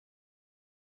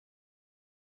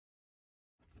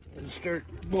and start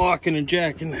blocking and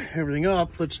jacking everything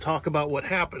up, let's talk about what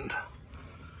happened.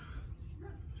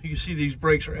 You can see these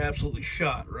brakes are absolutely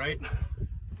shot, right?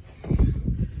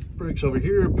 Brakes over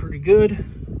here are pretty good.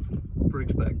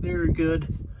 Brakes back there are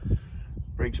good.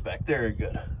 Brakes back there are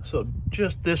good. So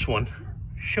just this one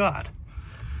shot.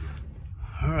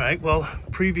 All right, well,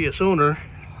 previous owner,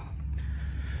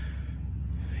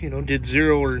 you know, did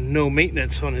zero or no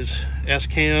maintenance on his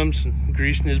S-cams and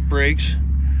greasing his brakes.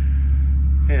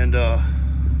 And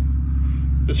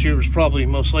this here was probably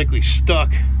most likely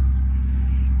stuck,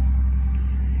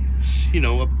 you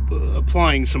know,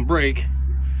 applying some brake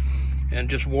and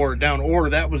just wore it down, or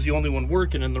that was the only one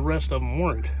working and the rest of them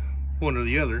weren't, one or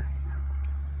the other.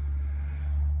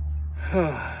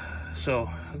 So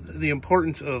the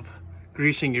importance of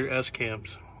greasing your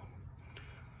S-cams,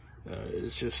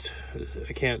 it's just,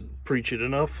 I can't preach it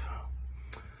enough.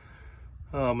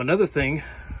 Another thing,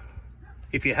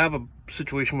 if you have a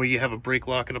situation where you have a brake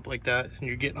locking up like that and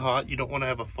you're getting hot, you don't want to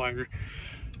have a fire,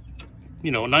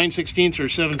 you know, 9/16 or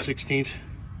 7/16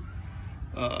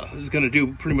 is going to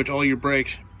do pretty much all your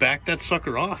brakes. Back that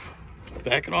sucker off.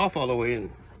 Back it off all the way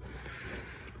and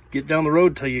get down the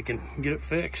road till you can get it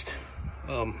fixed.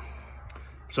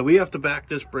 So we have to back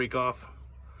this brake off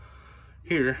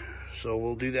here, so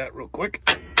we'll do that real quick.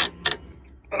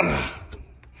 Here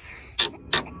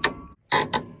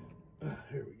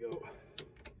we go.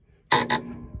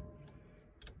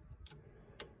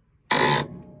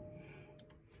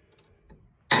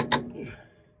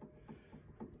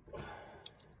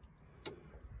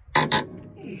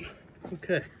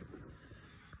 Okay,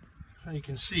 now you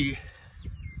can see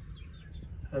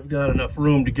I've got enough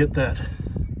room to get that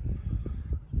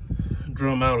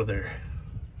drum out of there.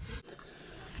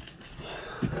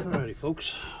 Alrighty,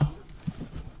 folks,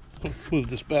 let's move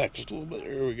this back just a little bit.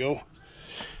 There we go.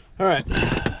 Alright,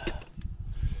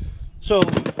 so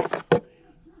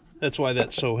that's why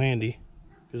that's so handy,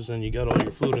 because then you got all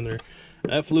your fluid in there.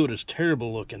 That fluid is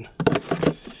terrible looking,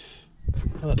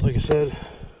 but like I said,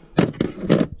 it's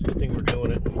a good thing we're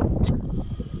doing it.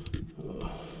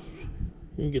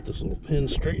 You can get this little pin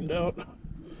straightened out.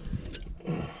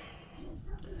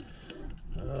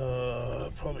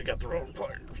 Probably got the wrong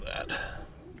part for that.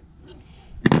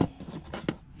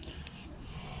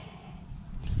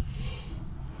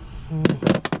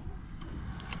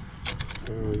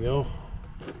 There we go.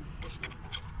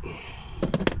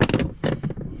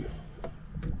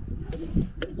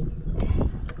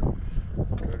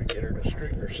 Try to get her to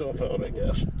straighten herself out, I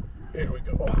guess. Here we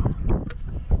go.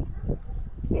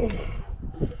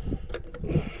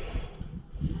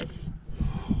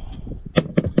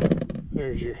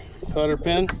 There's your cotter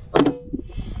pin.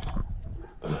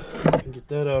 Get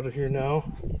that out of here now.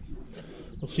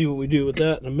 We'll see what we do with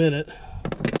that in a minute.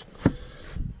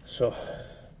 So,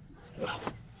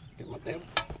 get my damn.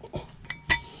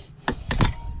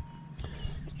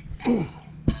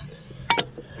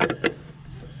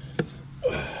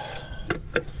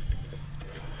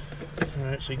 All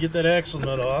right, so you get that axle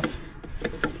nut off.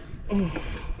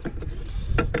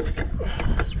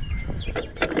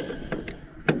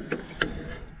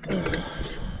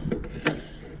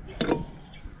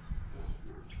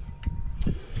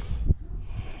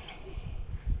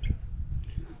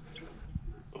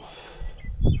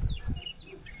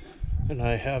 And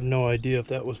I have no idea if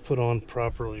that was put on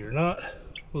properly or not.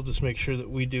 We'll just make sure that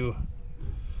we do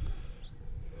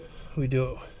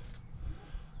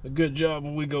a good job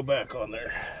when we go back on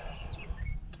there.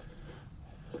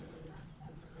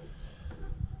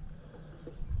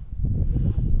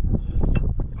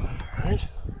 Alright,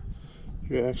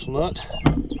 your axle nut,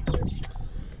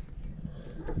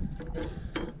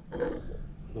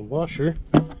 the washer,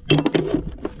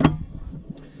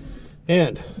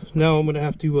 and now I'm going to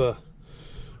have to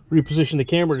reposition the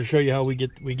camera to show you how we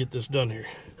get this done here.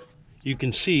 You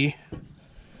can see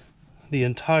the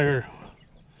entire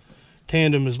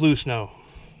tandem is loose now.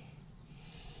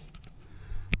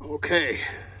 Okay,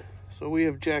 so we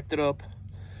have jacked it up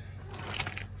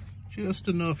just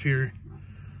enough here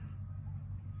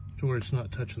to where it's not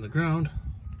touching the ground.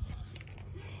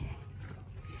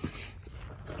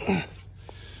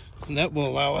 And that will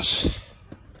allow us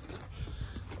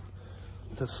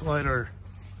to slide our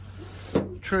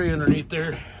tray underneath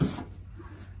there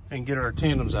and get our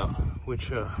tandems out,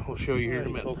 which we'll show you here in a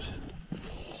minute, folks.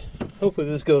 Hopefully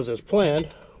this goes as planned,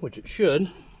 which it should.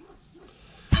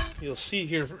 You'll see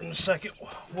here in a second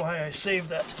why I saved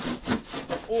that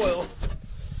oil.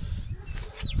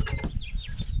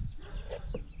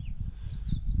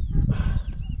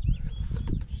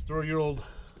 Just throw your old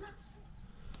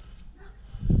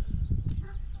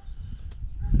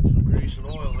some grease and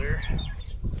oil there.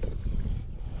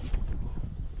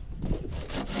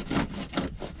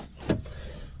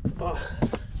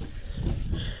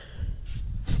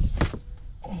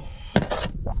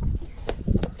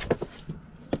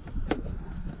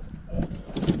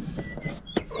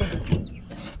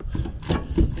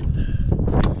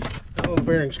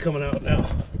 bearings coming out now.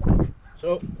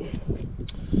 So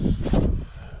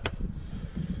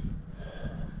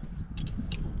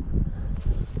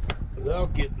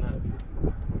without getting that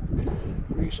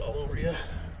grease all over you,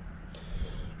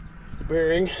 the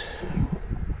bearing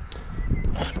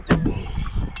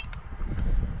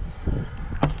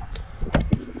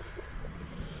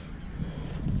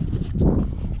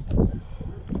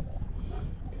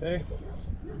okay.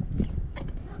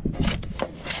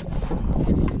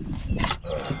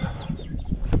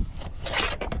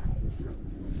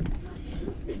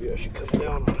 Maybe I should cut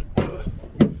down on it.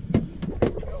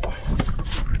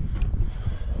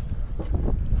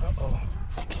 Uh-oh.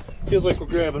 Feels like we're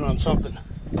grabbing on something.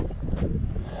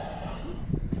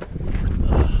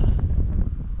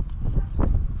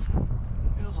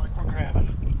 Feels like we're grabbing.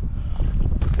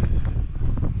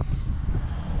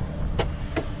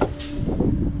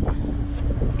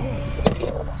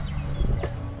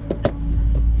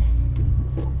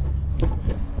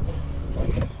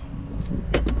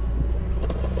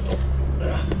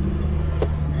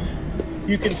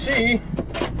 You can see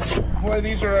why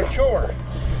these are a chore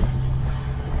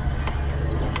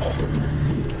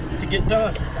to get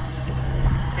done.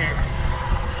 Here,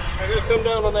 I gotta come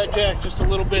down on that jack just a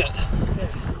little bit,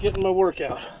 getting my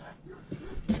workout.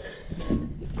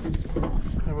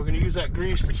 And we're gonna use that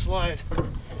grease to slide,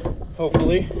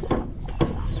 hopefully,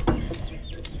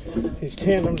 these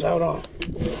tandems out on.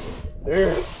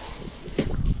 There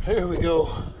we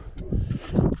go.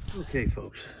 Okay,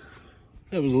 folks.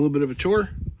 That was a little bit of a chore.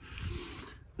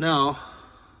 Now,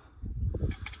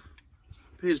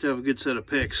 pays to have a good set of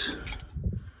picks.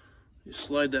 You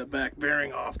slide that back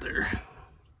bearing off there.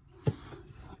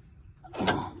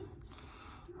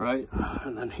 Right,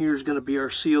 and then here's gonna be our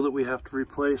seal that we have to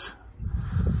replace.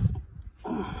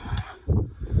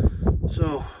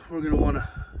 So we're gonna wanna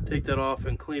take that off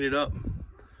and clean it up.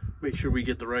 Make sure we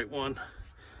get the right one.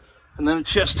 And then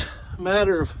it's just a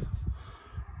matter of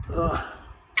the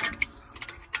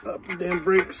damn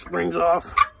brake springs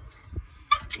off.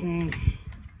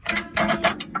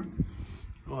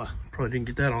 Oh, probably didn't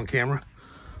get that on camera,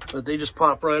 but they just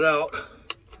pop right out.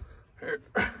 There.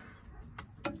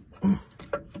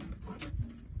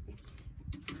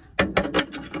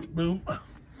 Boom.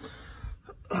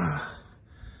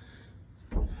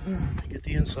 Get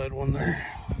the inside one there.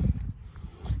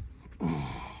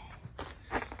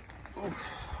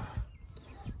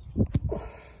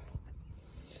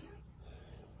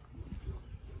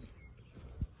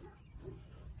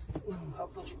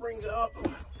 Pop those springs out.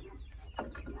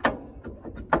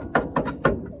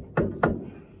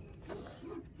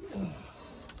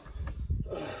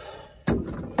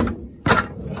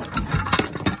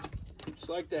 Just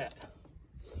like that.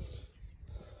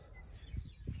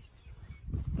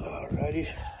 Alrighty.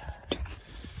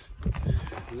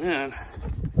 And then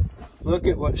look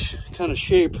at what kind of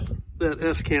shape that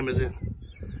S-cam is in.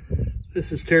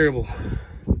 This is terrible.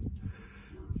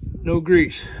 No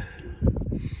grease.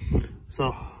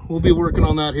 So we'll be working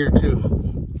on that here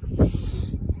too.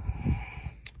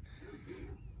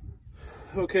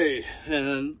 Okay,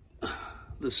 and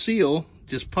the seal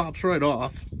just pops right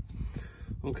off.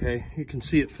 Okay, you can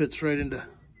see it fits right into,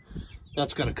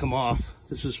 that's got to come off.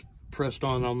 This is pressed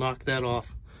on, I'll knock that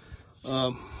off.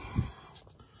 But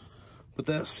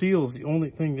that seal is the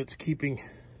only thing that's keeping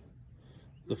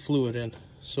the fluid in.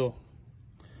 So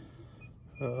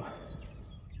got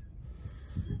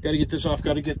to get this off,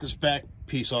 got to get this back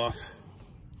piece off,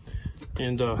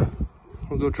 and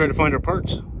we'll go try to find our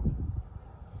parts.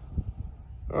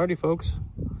 Alrighty, folks,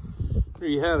 there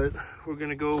you have it. We're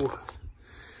gonna go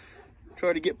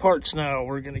try to get parts now.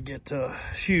 We're gonna get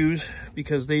shoes,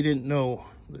 because they didn't know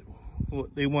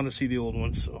what they want to see the old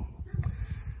ones. So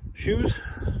shoes,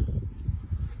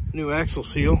 new axle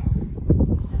seal,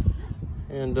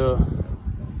 and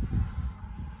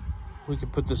we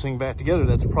could put this thing back together.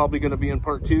 That's probably going to be in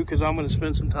part 2, because I'm going to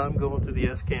spend some time going through the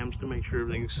S-cams to make sure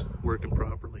everything's working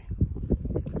properly.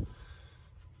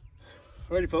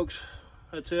 Alrighty, folks,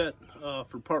 that's it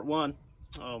for part 1.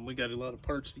 We got a lot of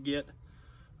parts to get.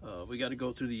 We got to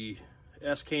go through the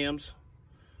S-cams,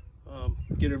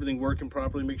 get everything working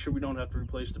properly, make sure we don't have to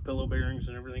replace the pillow bearings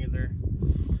and everything in there.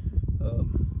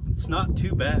 It's not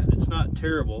too bad. It's not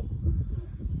terrible.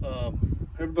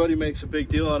 Everybody makes a big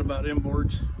deal out about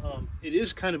inboards. It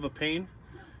is kind of a pain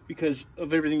because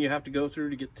of everything you have to go through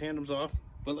to get the tandems off.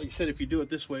 But like I said, if you do it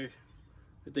this way,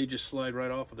 they just slide right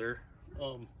off of there.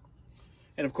 And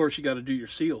of course, you got to do your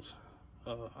seals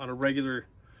on a regular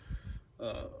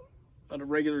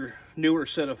newer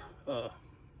set of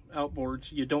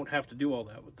outboards. You don't have to do all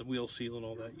that with the wheel seal and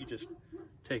all that. You just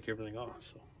take everything off.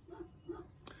 So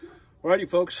Alrighty,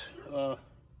 folks.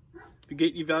 If you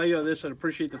get any value out of this, I'd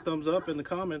appreciate the thumbs up and the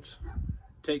comments.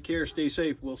 Take care. Stay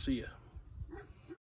safe. We'll see you.